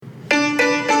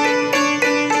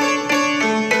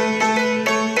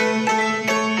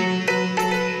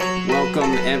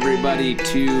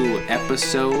everybody, to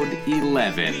episode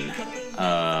 11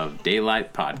 of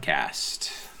Daylight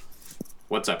Podcast.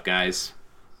 What's up, guys?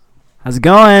 How's it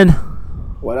going?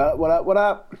 What up, what up, what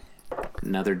up?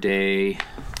 Another day,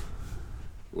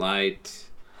 light,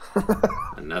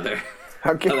 another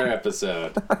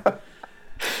episode.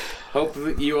 Hope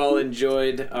that you all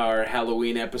enjoyed our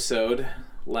Halloween episode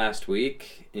last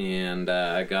week, and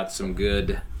got some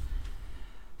good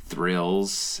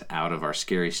thrills out of our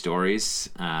scary stories.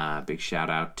 Big shout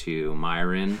out to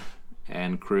Myron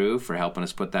and crew for helping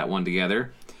us put that one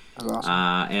together. That was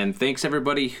awesome. And thanks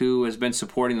everybody who has been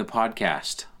supporting the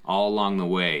podcast all along the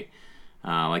way.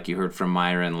 Like you heard from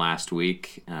Myron last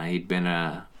week, he'd been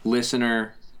a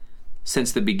listener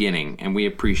since the beginning, and we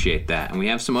appreciate that. And we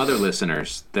have some other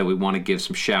listeners that we want to give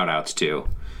some shout outs to.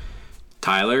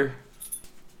 Tyler?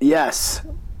 Yes,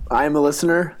 I am a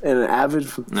listener and an avid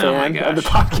fan of the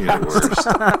podcast. You're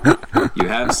the worst. You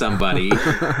have somebody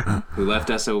who left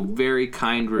us a very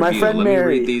kind review. My friend Let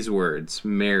Mary. me read these words.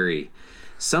 Mary.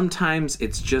 Sometimes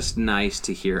it's just nice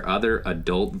to hear other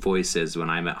adult voices when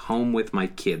I'm at home with my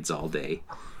kids all day.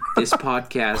 This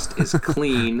podcast is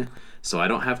clean, so I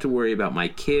don't have to worry about my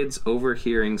kids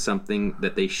overhearing something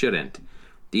that they shouldn't.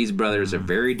 These brothers are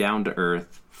very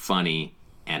down-to-earth, funny,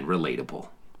 and relatable.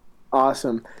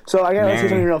 Awesome. So I gotta say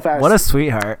something real fast. What a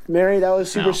sweetheart. Mary, that was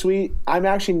super No. sweet. I'm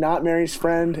actually not Mary's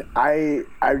friend. I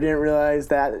didn't realize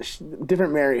that.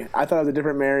 Different Mary. I thought it was a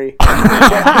different Mary.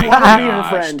 I want to be your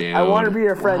friend. dude. I want to be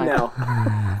your friend now.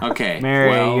 Okay, Mary,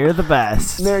 well, you're the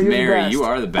best. Mary, you're the Mary, best. you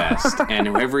are the best. And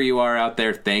whoever you are out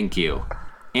there, thank you.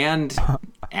 And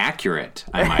accurate,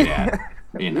 I might add.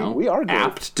 You know, we are good.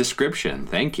 apt description.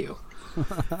 Thank you.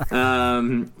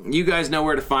 You guys know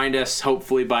where to find us,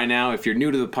 hopefully by now. If you're new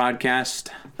to the podcast,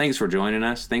 thanks for joining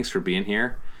us. Thanks for being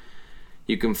here.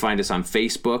 You can find us on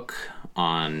Facebook,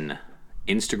 on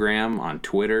Instagram, on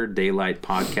Twitter, Daylight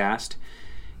Podcast.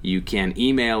 You can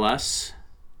email us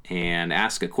and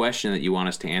ask a question that you want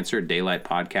us to answer,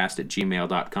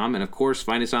 daylightpodcast@gmail.com. And, of course,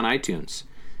 find us on iTunes.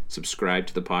 Subscribe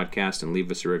to the podcast and leave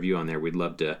us a review on there. We'd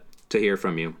love to hear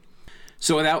from you.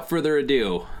 So without further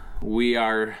ado, we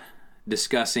are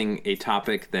discussing a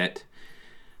topic that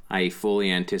I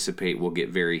fully anticipate will get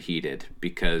very heated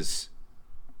because,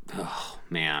 oh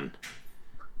man,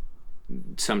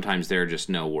 sometimes there are just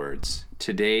no words.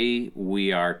 Today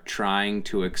we are trying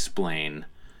to explain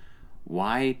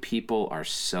why people are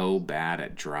so bad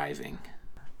at driving.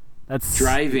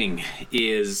 Driving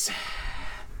is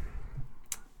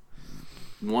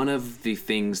one of the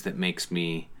things that makes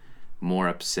me more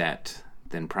upset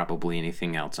than probably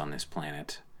anything else on this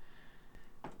planet.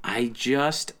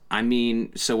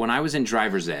 So when I was in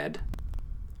driver's ed,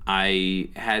 I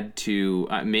had to,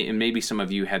 and maybe some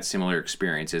of you had similar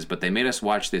experiences, but they made us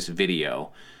watch this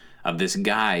video of this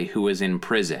guy who was in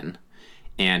prison.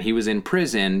 And he was in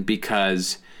prison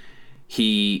because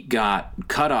he got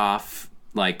cut off,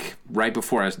 like, right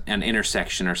before an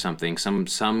intersection or something.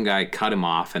 Some guy cut him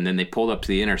off, and then they pulled up to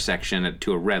the intersection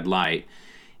to a red light.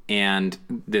 And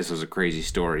this was a crazy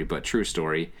story, but true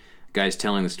story. Guy's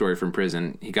telling the story from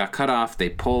prison. He got cut off. They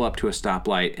pull up to a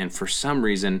stoplight, and for some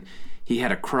reason, he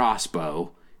had a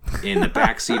crossbow in the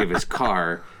back seat of his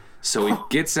car. So he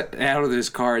gets out of his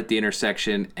car at the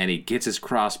intersection, and he gets his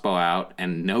crossbow out,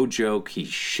 and no joke, he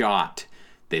shot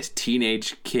this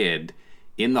teenage kid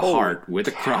in the heart with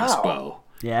a crossbow.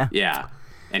 Yeah. Yeah.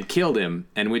 And killed him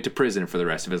and went to prison for the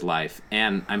rest of his life.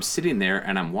 And I'm sitting there,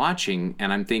 and I'm watching,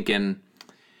 and I'm thinking,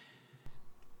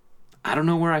 I don't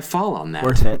know where I fall on that.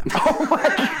 Worth it.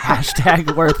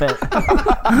 Hashtag worth it.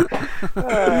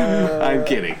 I'm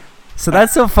kidding. So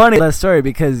that's so funny, that story,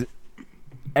 because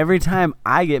every time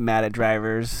I get mad at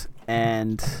drivers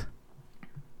and,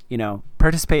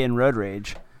 participate in road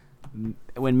rage,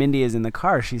 when Mindy is in the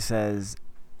car, she says,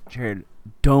 Jared,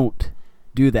 don't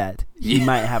do that. He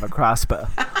might have a crossbow.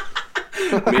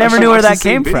 I never knew where that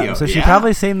came from, so she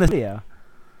probably seen the video.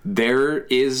 There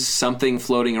is something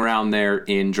floating around there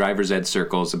in driver's ed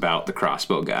circles about the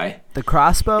crossbow guy. The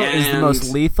crossbow is the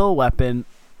most lethal weapon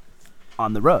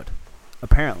on the road,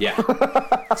 apparently. Yeah,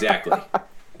 exactly.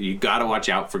 You got to watch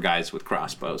out for guys with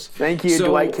crossbows. Thank you,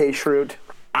 Dwight K. Schrute.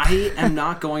 I am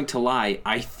not going to lie.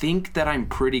 I think that I'm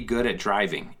pretty good at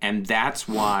driving, and that's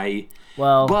why.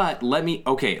 Well, but let me.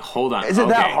 Okay, hold on. Is it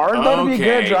that hard though to be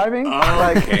good at driving?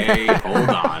 Okay, hold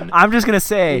on. I'm just gonna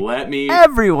say.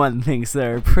 Everyone thinks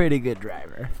they're a pretty good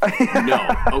driver. No.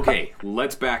 Okay,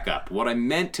 let's back up. What I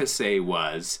meant to say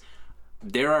was,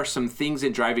 there are some things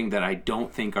in driving that I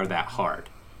don't think are that hard,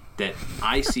 that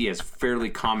I see as fairly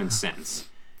common sense,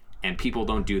 and people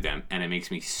don't do them, and it makes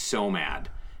me so mad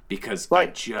because I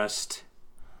just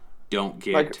don't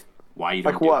get why you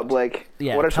don't Like do what, it. Blake?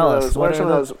 Yeah, What are some of those? What are some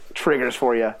of those triggers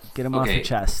for you? Get them off your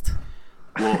chest.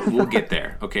 We'll get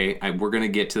there, okay? We're going to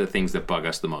get to the things that bug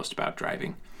us the most about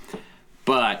driving.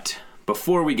 But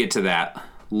before we get to that,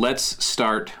 let's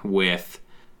start with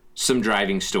some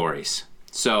driving stories.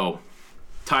 So,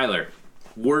 Tyler,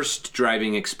 worst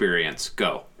driving experience.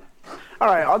 Go. All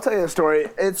right, I'll tell you a story.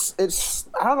 It's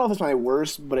I don't know if it's my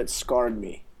worst, but it scarred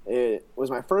me. It was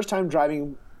my first time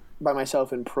driving by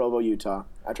myself in Provo, Utah,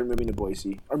 after moving to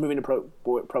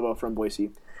Provo from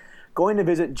Boise. Going to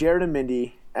visit Jared and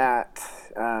Mindy at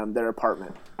their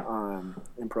apartment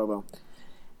in Provo.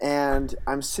 And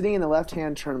I'm sitting in the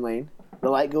left-hand turn lane. The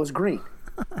light goes green.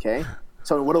 Okay?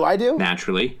 So what do?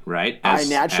 Naturally, right? I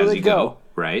naturally as you go.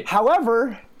 Right.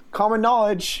 However, common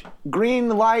knowledge, green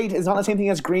light is not the same thing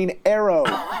as green arrow.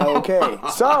 Okay.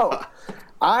 So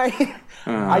I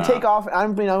take off.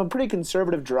 I'm a pretty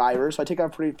conservative driver, so I take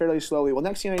off fairly slowly. Well,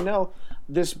 next thing I know,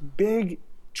 this big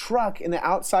truck in the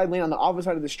outside lane on the opposite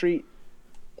side of the street,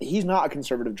 he's not a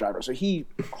conservative driver, so he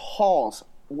hauls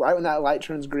right when that light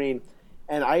turns green,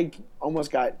 and I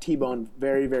almost got T-boned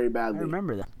very, very badly. I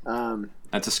remember that.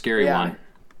 That's a scary one.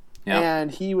 Yeah. And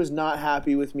he was not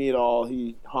happy with me at all.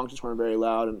 He honked his horn very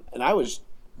loud, and I was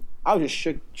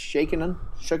just shaking up.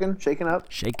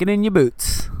 Shaking in your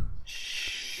boots.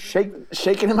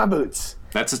 Shaking in my boots.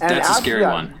 That's a scary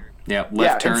one. Yeah,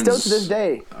 left turns and still to this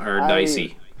day are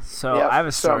dicey. So I have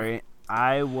a story.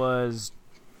 I was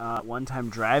one time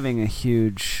driving a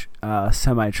huge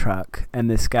semi truck, and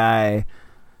this guy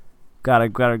got a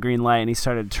green light, and he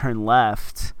started to turn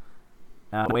left,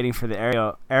 waiting for the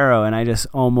arrow, and I just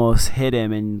almost hit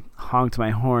him and honked my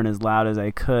horn as loud as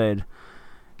I could.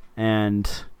 And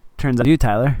turns out you,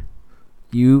 Tyler,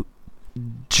 you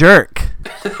jerk.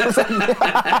 I'm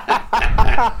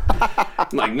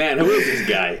like, man, who is this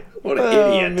guy? What an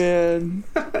idiot. Man.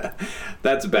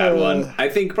 That's a bad one. I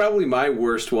think probably my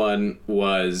worst one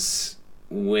was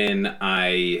when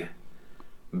I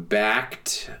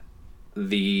backed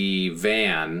the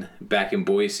van back in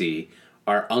Boise.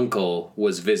 Our uncle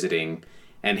was visiting,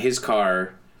 and his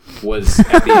car was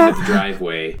at the end of the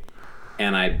driveway,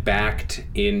 and I backed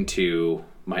into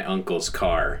my uncle's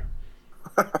car.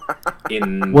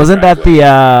 Wasn't that the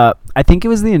I think it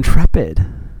was the Intrepid.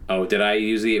 Oh, did I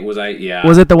use the? Was I? Yeah.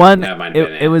 Was it the one? That might have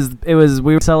been it was. It was.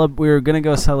 We were gonna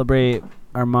go celebrate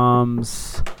our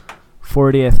mom's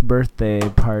 40th birthday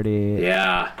party.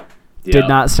 Yeah. Did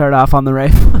not start off on the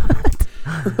right foot.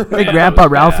 My grandpa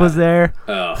Ralph was there.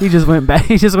 Oh. He just went back.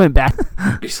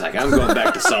 He's like, I'm going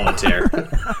back to solitaire.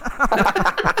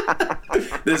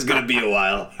 This is gonna be a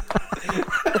while.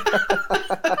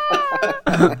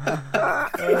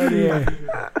 Oh, dear.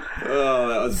 Oh,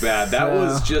 that was bad. That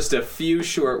was just a few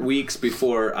short weeks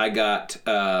before I got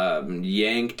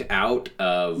yanked out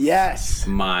of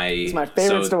my... It's my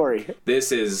favorite story.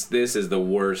 This is the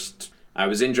worst. I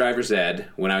was in driver's ed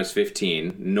when I was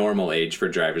 15, normal age for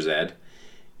driver's ed,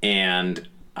 and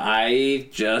I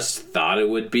just thought it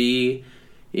would be,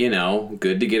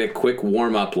 good to get a quick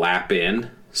warm-up lap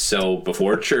in. So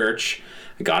before church,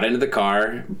 I got into the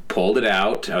car, pulled it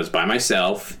out. I was by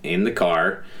myself in the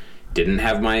car. Didn't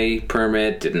have my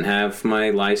permit, didn't have my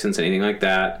license, anything like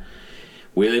that.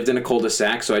 We lived in a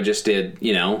cul-de-sac, so I just did,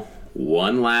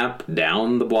 one lap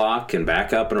down the block and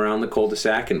back up and around the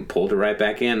cul-de-sac and pulled it right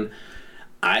back in.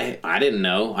 I didn't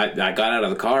know. I got out of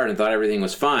the car and thought everything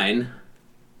was fine.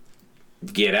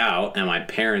 Get out, and my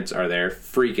parents are there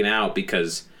freaking out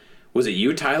because... Was it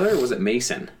you, Tyler, or was it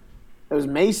Mason? It was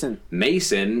Mason.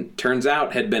 Mason, turns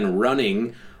out, had been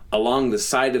running along the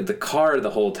side of the car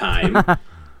the whole time,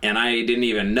 and I didn't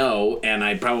even know, and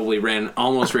I probably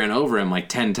almost ran over him like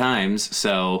 10 times.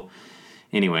 So,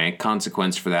 anyway,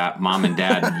 consequence for that, Mom and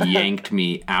Dad yanked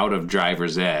me out of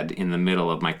driver's ed in the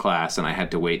middle of my class, and I had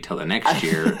to wait till the next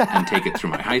year and take it through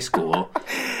my high school.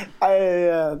 So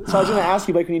I was going to ask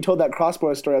you, like, when you told that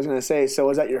crossbar story, I was going to say, so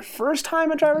was that your first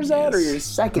time at driver's ed or your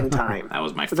second time? That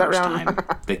was my first time.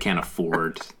 They can't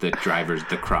afford the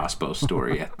crossbow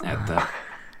story at the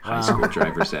high school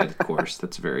driver's ed course.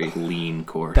 That's a very lean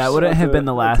course. That wouldn't have been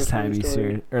the last time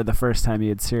or the first time you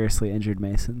had seriously injured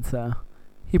Mason, so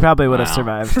he probably would have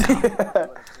survived.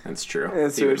 That's true. Yeah,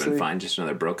 he would have been fine. Just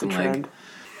another broken leg.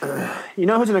 You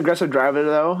know who's an aggressive driver,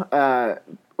 though?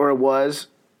 Or was?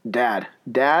 Dad,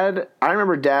 I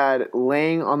remember Dad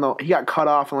laying on he got cut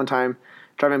off one time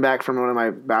driving back from one of my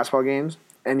basketball games,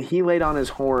 and he laid on his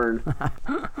horn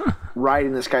right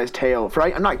in this guy's tail.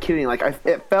 I'm not kidding. Like,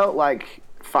 it felt like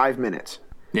 5 minutes.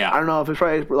 Yeah. I don't know if it's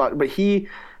right, but he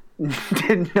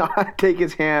did not take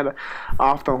his hand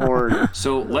off the horn.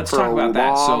 So let's for talk about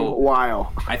that. So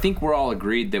while I think we're all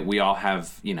agreed that we all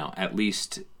have, at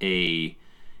least a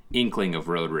inkling of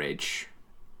road rage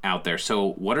out there.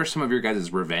 So what are some of your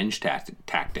guys' revenge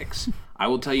tactics? I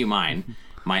will tell you mine.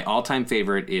 My all-time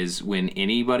favorite is when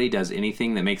anybody does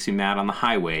anything that makes me mad on the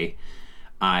highway,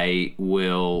 I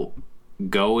will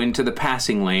go into the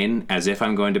passing lane as if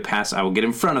I'm going to pass. I will get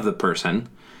in front of the person,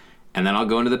 and then I'll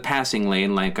go into the passing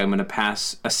lane like I'm going to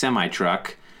pass a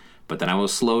semi-truck, but then I will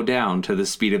slow down to the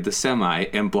speed of the semi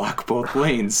and block both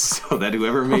lanes so that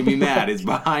whoever made me mad is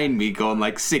behind me going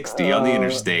like 60 on the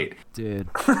interstate. Dude,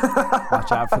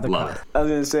 watch out for the car. I was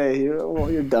going to say,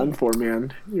 you're done for,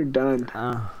 man. You're done.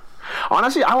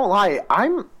 Honestly, I won't lie.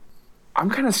 I'm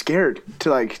kind of scared to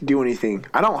like do anything.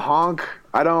 I don't honk.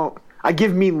 I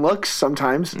give mean looks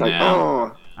sometimes. Like,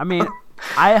 oh. I mean,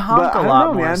 I honk a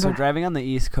lot more. Man. So driving on the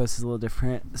East Coast is a little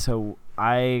different. So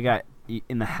I got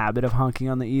in the habit of honking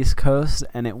on the East Coast,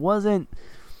 and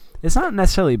it's not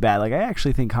necessarily bad. Like, I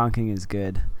actually think honking is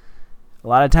good. A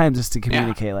lot of times just to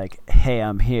communicate, like, hey,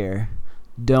 I'm here.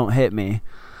 Don't hit me.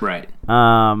 Right.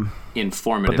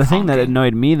 Informative. But the thing that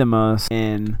annoyed me the most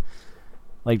in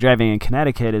like driving in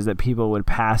Connecticut is that people would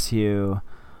pass you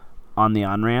on the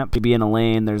on-ramp. You'd be in a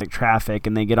lane, there's like traffic,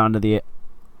 and they get onto the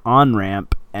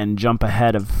on-ramp and jump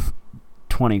ahead of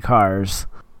 20 cars.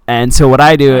 And so what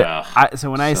I do,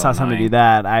 when I saw somebody do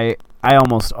that, I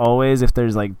almost always, if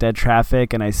there's like dead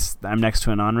traffic and I'm next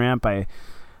to an on-ramp, I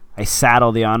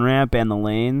saddle the on-ramp and the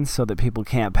lane so that people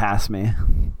can't pass me.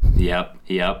 Yep.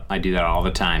 I do that all the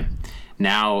time.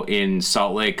 Now in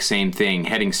Salt Lake, same thing.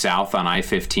 Heading south on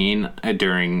I-15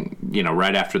 during,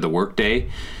 right after the workday,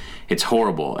 it's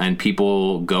horrible. And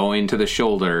people go into the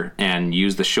shoulder and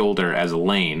use the shoulder as a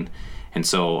lane. And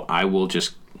so I will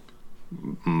just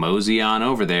mosey on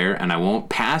over there, and I won't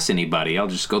pass anybody. I'll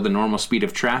just go the normal speed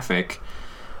of traffic,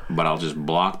 but I'll just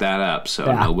block that up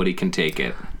so nobody can take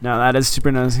it. No, that is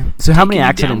super nosy. So how many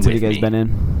accidents have you guys been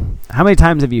in? How many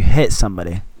times have you hit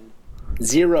somebody?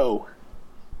 0.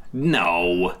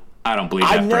 No, I don't believe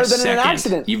that. I've never been in an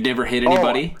accident. You've never hit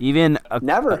anybody? Even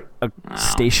never. A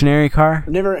stationary car?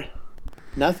 Never.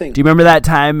 Nothing. Do you remember that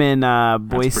time in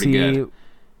Boise?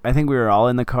 I think we were all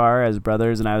in the car as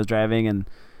brothers, and I was driving, and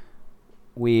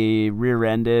we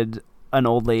rear-ended an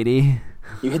old lady.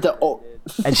 You hit the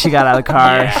and she got out of the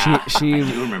car. Yeah, she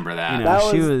I do remember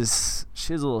that. She was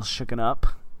a little shooken up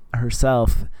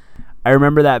herself. I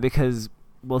remember that because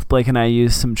both Blake and I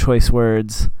used some choice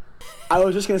words. I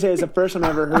was just going to say, it's the first time I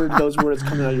ever heard those words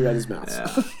coming out of your guys' mouths.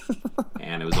 Yeah.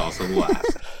 And it was also the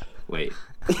last. Wait.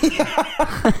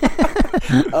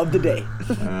 Of the day.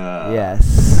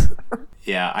 Yes.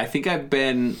 Yeah, I think I've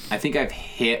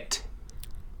hit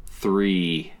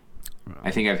 3.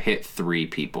 I think I've hit 3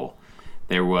 people.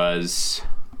 There was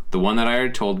the one that I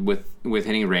already told with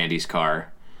hitting Randy's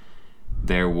car.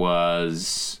 There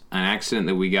was an accident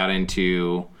that we got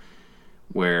into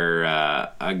where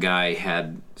a guy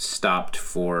had stopped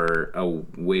for a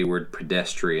wayward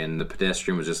pedestrian. The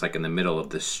pedestrian was just like in the middle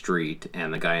of the street,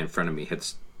 and the guy in front of me had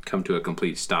come to a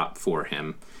complete stop for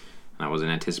him. And I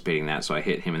wasn't anticipating that, so I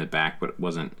hit him in the back, but it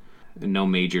wasn't no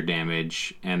major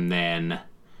damage. And then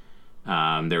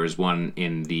there was one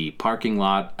in the parking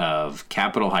lot of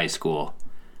Capitol High School.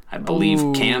 I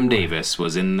believe Cam Davis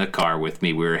was in the car with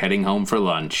me. We were heading home for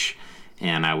lunch,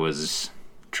 and I was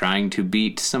trying to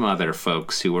beat some other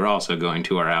folks who were also going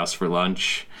to our house for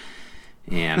lunch,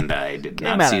 and I did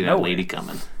not see that lady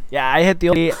coming. Yeah, I hit the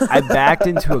old lady. I backed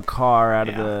into a car out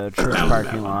of the church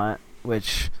parking lot,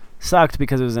 which sucked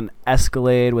because it was an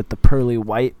Escalade with the pearly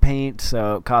white paint,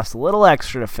 so it cost a little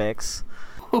extra to fix.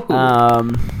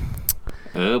 And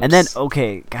then,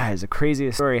 okay, guys, the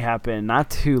craziest story happened not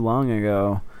too long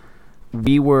ago.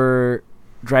 We were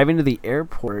driving to the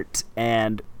airport,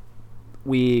 and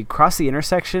we crossed the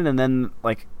intersection, and then,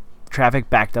 like, traffic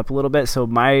backed up a little bit, so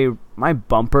my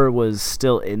bumper was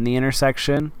still in the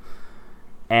intersection,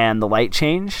 and the light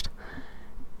changed,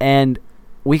 and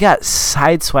we got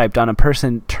sideswiped on a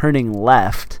person turning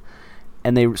left,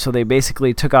 and they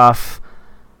basically took off,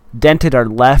 dented our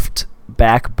left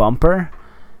back bumper,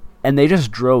 and they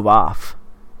just drove off.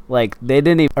 Like, they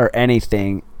didn't even, or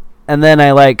anything. And then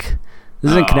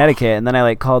this is in Connecticut, and then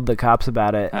I, called the cops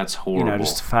about it. That's horrible.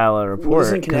 Just to file a report.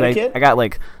 Was it in Connecticut? I got,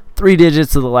 3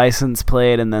 digits of the license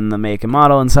plate, and then the make and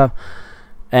model and stuff.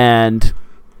 And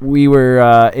we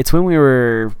were, it's when we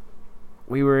were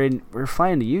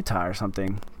flying to Utah or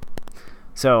something.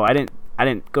 So I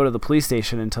didn't go to the police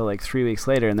station until, 3 weeks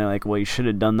later, and they're like, well, you should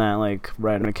have done that,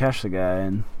 right on to catch the guy,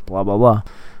 and blah, blah, blah.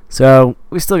 So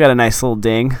we still got a nice little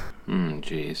ding.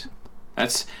 Jeez.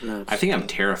 I think I'm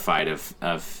terrified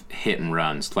of hit and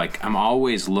runs. Like, I'm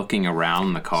always looking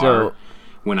around the car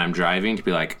when I'm driving to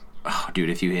be like, oh, dude,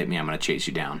 if you hit me, I'm going to chase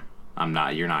you down.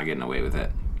 You're not getting away with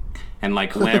it. And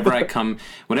like,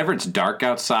 whenever it's dark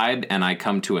outside and I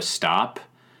come to a stop,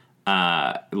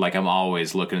 like, I'm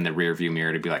always looking in the rear view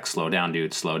mirror to be like, slow down,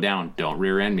 dude, slow down. Don't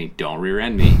rear end me.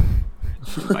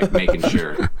 Like, making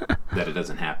sure that it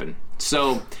doesn't happen.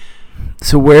 So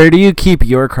where do you keep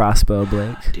your crossbow,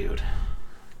 Blake? Dude.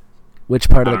 Which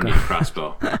part of the car? I don't need a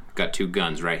crossbow. Got 2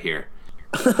 guns right here.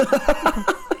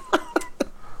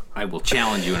 I will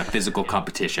challenge you in a physical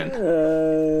competition.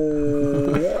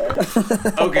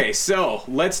 Okay, so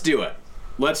let's do it.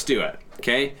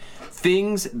 Okay?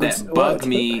 Things that bug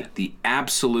me the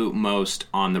absolute most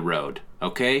on the road.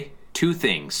 Okay? 2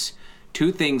 things.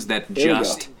 2 things that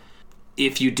just...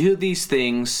 If you do these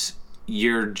things,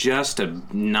 you're just a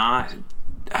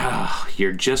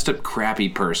crappy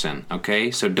person,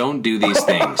 okay? So don't do these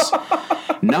things.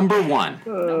 Number one,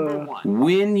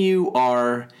 when you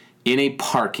are in a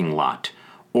parking lot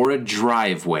or a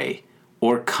driveway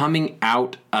or pulling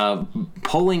out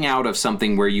of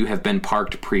something where you have been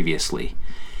parked previously,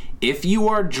 if you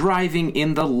are driving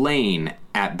in the lane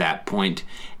at that point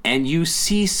and you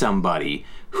see somebody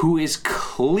who is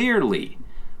clearly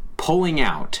pulling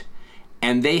out,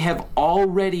 and they have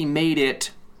already made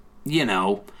it,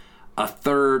 a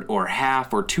third or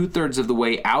half or 2/3 of the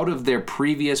way out of their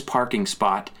previous parking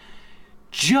spot,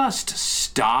 just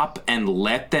stop and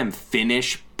let them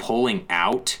finish pulling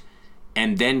out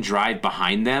and then drive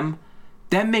behind them.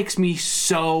 That makes me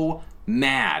so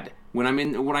mad when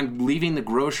I'm leaving the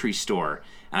grocery store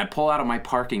and I pull out of my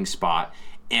parking spot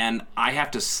and I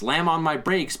have to slam on my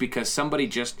brakes because somebody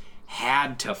just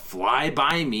had to fly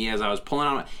by me as I was pulling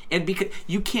out, and because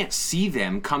you can't see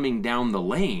them coming down the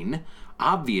lane,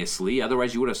 obviously,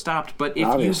 otherwise you would have stopped. But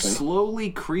if you slowly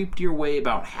creeped your way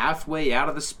about halfway out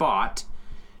of the spot,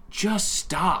 just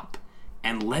stop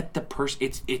and let the person.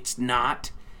 It's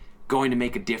not going to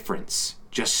make a difference.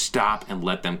 Just stop and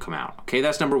let them come out. Okay,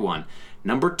 that's number 1.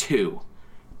 Number 2,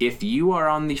 if you are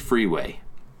on the freeway,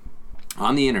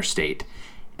 on the interstate,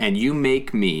 and you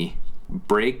make me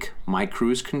break my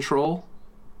cruise control,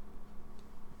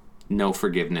 no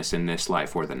forgiveness in this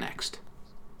life or the next.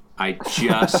 I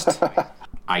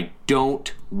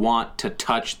don't want to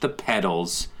touch the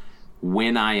pedals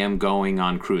when I am going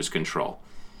on cruise control.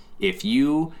 If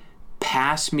you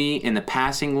pass me in the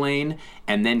passing lane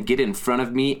and then get in front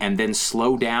of me and then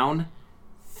slow down,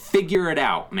 figure it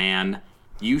out, man.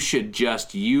 You should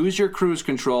just use your cruise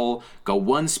control, go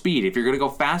 1 speed. If you're going to go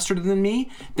faster than me,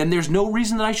 then there's no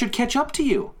reason that I should catch up to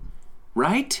you.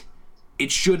 Right?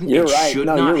 It shouldn't. You're right. Should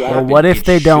no, not you're right. happen. Well, what if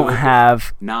they don't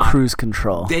have cruise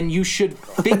control? Then you should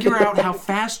figure out how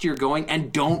fast you're going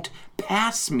and don't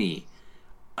pass me.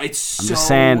 I'm just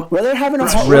saying,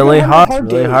 it's really hard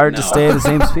to stay at the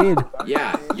same speed.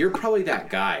 Yeah, you're probably that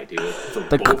guy, dude.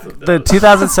 The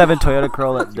 2007 Toyota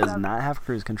Corolla does not have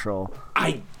cruise control.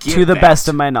 I get to the that, best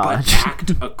of my knowledge. But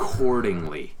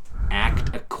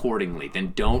act accordingly.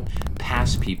 Then don't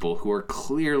pass people who are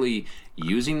clearly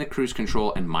using the cruise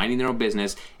control and minding their own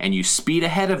business, and you speed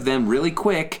ahead of them really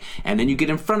quick, and then you get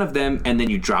in front of them, and then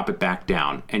you drop it back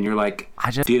down, and you're like,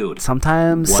 dude,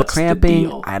 sometimes what's cramping. The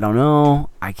deal? I don't know.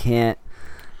 I can't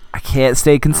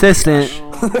stay consistent.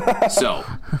 Oh so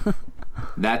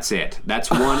that's it.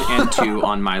 That's 1 and 2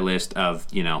 on my list of,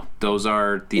 those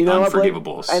are the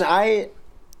unforgivables. And I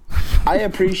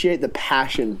appreciate the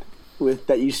passion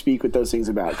that you speak with those things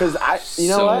about, because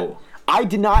what? I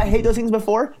did not hate those things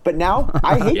before, but now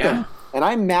I hate them, and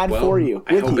I'm mad for you.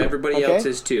 I hope everybody else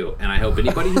is too, and I hope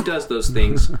anybody who does those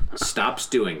things stops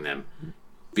doing them,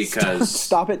 because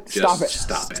stop it.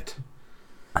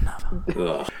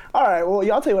 Enough. All right, well,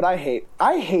 y'all tell you what I hate.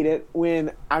 I hate it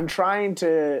when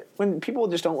when people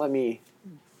just don't let me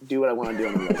do what I want to do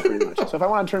on the road, pretty much. So if I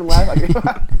want to turn left, I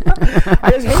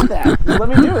just hate that. Just let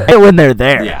me do it. Hey, when they're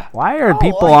there. Yeah. Why are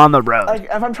people on the road? Like,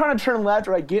 if I'm trying to turn left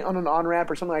or I get on an on-ramp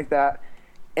or something like that,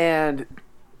 and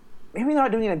maybe they're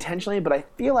not doing it intentionally, but I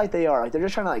feel like they are. Like, they're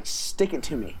just trying to, stick it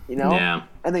to me, Yeah.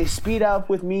 And they speed up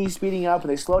with me speeding up,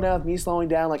 and they slow down with me slowing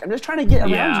down. Like, I'm just trying to get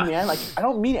around you, man. Like, I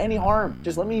don't mean any harm.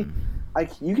 Just let me,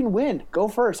 you can win. Go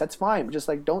first. That's fine. But just,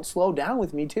 don't slow down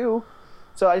with me, too.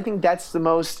 So I think that's the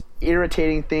most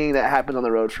irritating thing that happens on the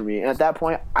road for me. And at that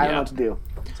point, I don't know what to do.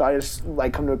 So I just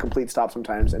come to a complete stop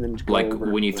sometimes and then just go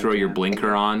over when you throw your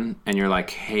blinker on and you're like,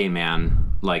 hey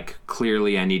man,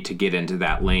 clearly I need to get into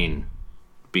that lane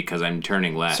because I'm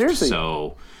turning left. Seriously.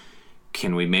 So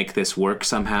can we make this work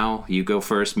somehow? You go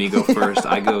first, me go first,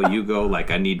 I go, you go.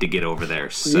 I need to get over there.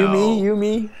 So you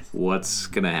me. What's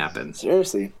gonna happen?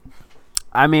 Seriously.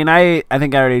 I mean, I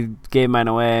think I already gave mine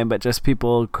away, but just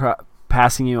people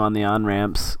passing you on the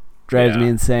on-ramps drives me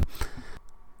insane.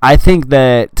 I think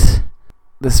that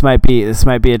this might be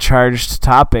a charged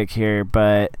topic here,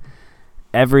 but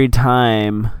every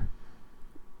time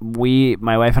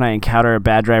my wife and I encounter a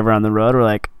bad driver on the road, we're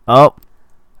like, oh,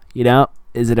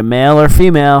 is it a male or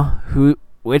female?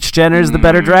 Which gender is the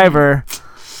better driver?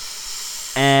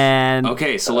 And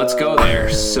okay, so let's go there.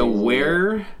 So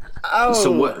where?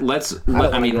 So what? Let's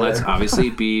obviously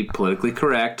be politically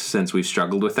correct since we've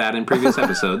struggled with that in previous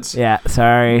episodes. Yeah,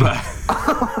 sorry.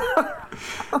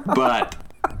 But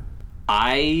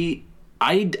I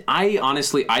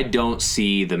honestly don't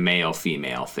see the male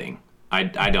female thing.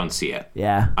 I don't see it.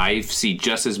 Yeah. I see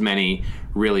just as many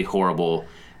really horrible,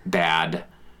 bad.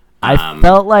 I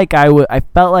felt like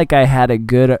I had a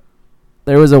good.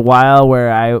 There was a while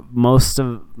where most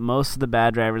of the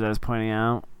bad drivers I was pointing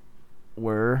out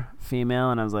were female,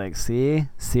 and I was like, see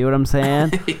what I'm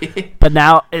saying? But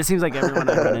now it seems like everyone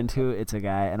I run into, it's a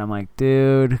guy, and I'm like,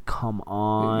 dude, come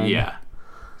on. Yeah.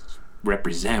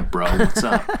 Represent, bro. What's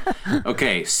up?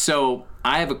 Okay, so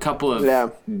I have a couple of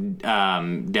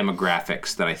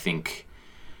demographics that I think.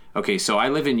 Okay, so I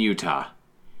live in Utah,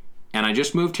 and I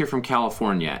just moved here from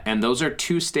California, and those are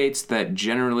two states that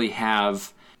generally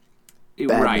have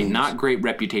not great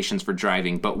reputations for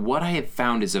driving. But what I have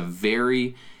found is a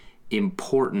very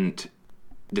important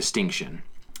distinction.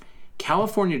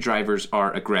 California drivers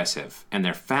are aggressive, and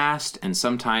they're fast, and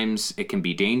sometimes it can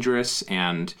be dangerous,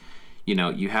 and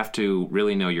you have to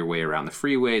really know your way around the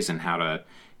freeways and how to,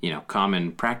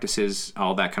 common practices,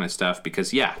 all that kind of stuff,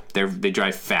 because they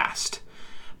drive fast.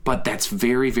 But that's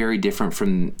very, very different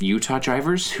from Utah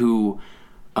drivers who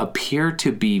appear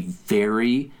to be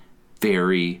very,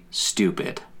 very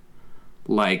stupid.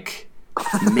 Like,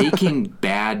 making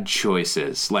bad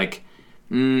choices. Like,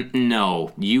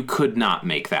 no, you could not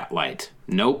make that light.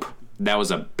 Nope, that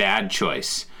was a bad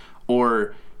choice.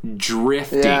 Or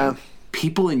drifting. Yeah.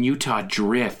 People in Utah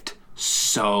drift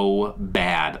so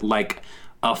bad. Like,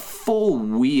 a full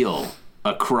wheel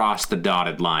across the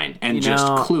dotted line and just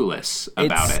clueless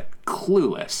about it.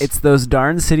 Clueless. It's those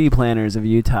darn city planners of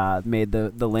Utah made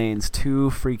the lanes too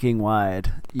freaking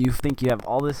wide. You think you have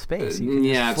all this space. You can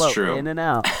just float true. In and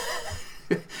out.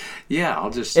 Yeah, I'll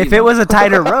just. If it was a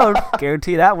tighter road,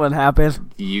 guarantee that wouldn't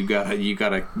happen. You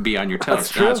gotta be on your toes.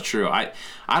 That's true. I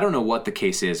don't know what the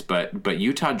case is, but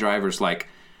Utah drivers, like,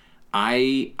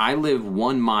 I live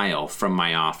 1 mile from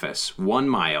my office, 1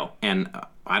 mile, and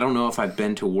I don't know if I've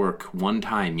been to work one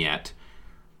time yet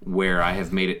where I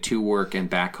have made it to work and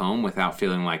back home without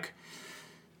feeling like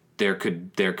there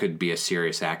could be a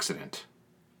serious accident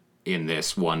in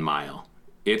this 1 mile.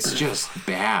 It's just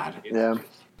bad. Yeah.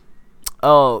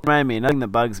 Oh, remind me, nothing that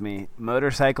bugs me.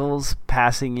 Motorcycles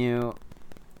passing you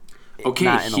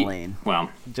not in a lane. Well,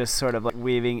 just sort of like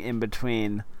weaving in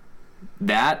between.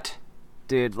 That...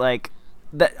 Dude, like,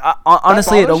 that.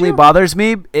 Honestly, it only bothers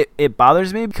me. It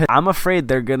bothers me because I'm afraid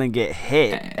they're gonna get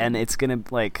hit, and it's gonna,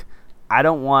 like, I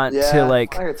don't want to,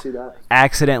 like, I could see that.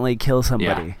 Accidentally kill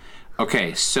somebody. Yeah.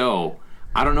 Okay, so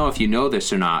I don't know if you know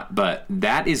this or not, but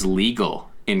that is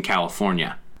legal in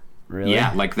California. Really?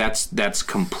 Yeah, like that's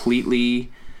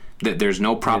completely. There's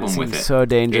no problem with it. So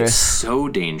dangerous. It's so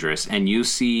dangerous, and you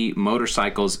see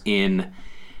motorcycles in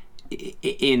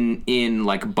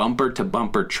like bumper to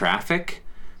bumper traffic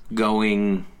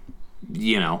going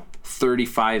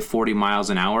 35 40 miles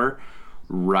an hour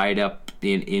right up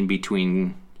in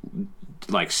between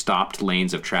like stopped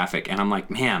lanes of traffic, and I'm like,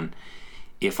 man,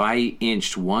 if I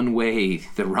inched one way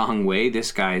the wrong way,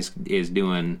 this guy is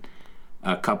doing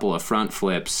a couple of front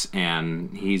flips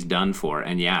and he's done for.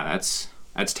 And yeah,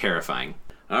 that's terrifying.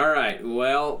 All right,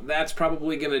 well, that's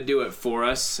probably going to do it for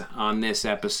us on this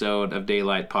episode of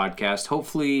Daylight Podcast.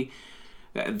 Hopefully,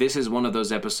 this is one of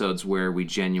those episodes where we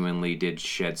genuinely did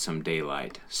shed some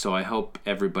daylight. So I hope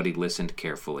everybody listened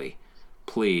carefully.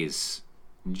 Please,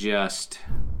 just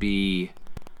be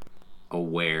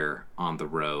aware on the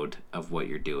road of what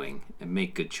you're doing and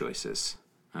make good choices.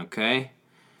 Okay?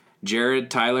 Jared,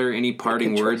 Tyler, any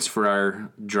parting words for our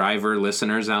driver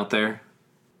listeners out there?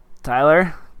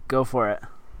 Tyler, go for it.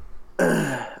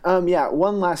 Yeah,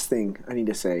 one last thing I need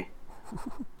to say.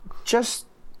 Just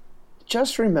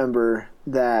remember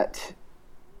that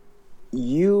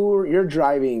your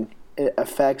driving, it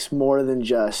affects more than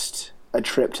just a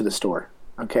trip to the store,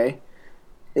 okay?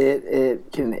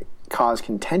 It can cause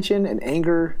contention and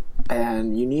anger,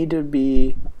 and you need to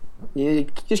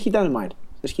just keep that in mind.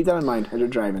 Just keep that in mind as you're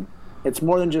driving. It's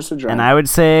more than just a drive. And I would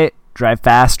say, drive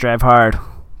fast, drive hard.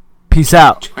 Peace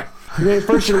out. You made it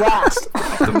first and last.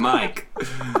 The mic.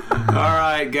 All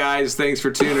right, guys. Thanks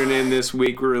for tuning in this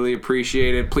week. We really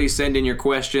appreciate it. Please send in your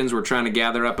questions. We're trying to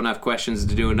gather up enough questions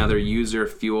to do another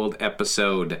user-fueled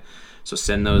episode. So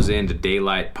send those in to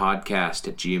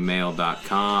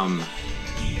daylightpodcast@gmail.com.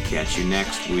 Catch you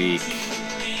next week.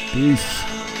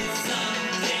 Peace.